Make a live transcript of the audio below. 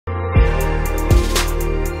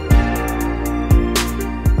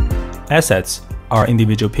Assets are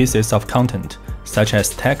individual pieces of content, such as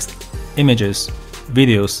text, images,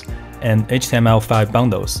 videos, and HTML5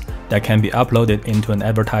 bundles that can be uploaded into an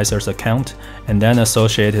advertiser's account and then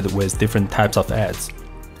associated with different types of ads.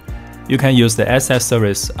 You can use the Asset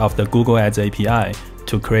service of the Google Ads API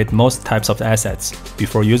to create most types of assets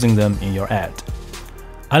before using them in your ad.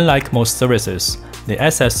 Unlike most services, the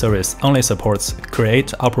Asset service only supports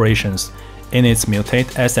create operations in its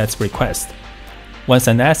mutate assets request. Once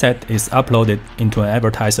an asset is uploaded into an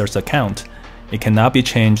advertiser's account, it cannot be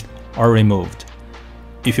changed or removed.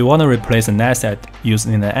 If you want to replace an asset used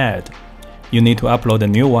in an ad, you need to upload a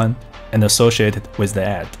new one and associate it with the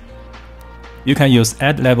ad. You can use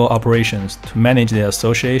ad-level operations to manage the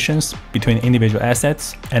associations between individual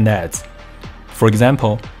assets and ads. For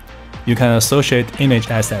example, you can associate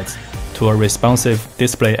image assets to a responsive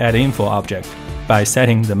display ad info object by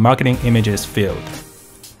setting the marketing images field.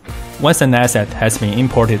 Once an asset has been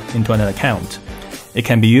imported into an account, it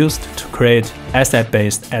can be used to create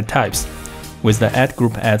asset-based ad types with the Ad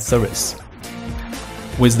Group Ads service.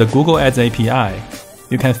 With the Google Ads API,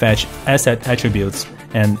 you can fetch asset attributes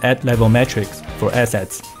and ad-level metrics for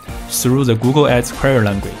assets through the Google Ads Query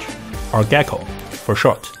Language, or Gecko for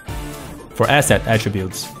short. For asset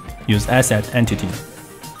attributes, use Asset Entity.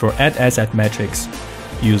 For ad asset metrics,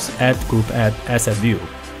 use Ad Group Ad Asset View.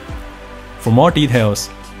 For more details,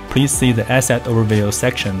 please see the Asset Overview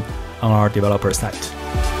section on our developer site.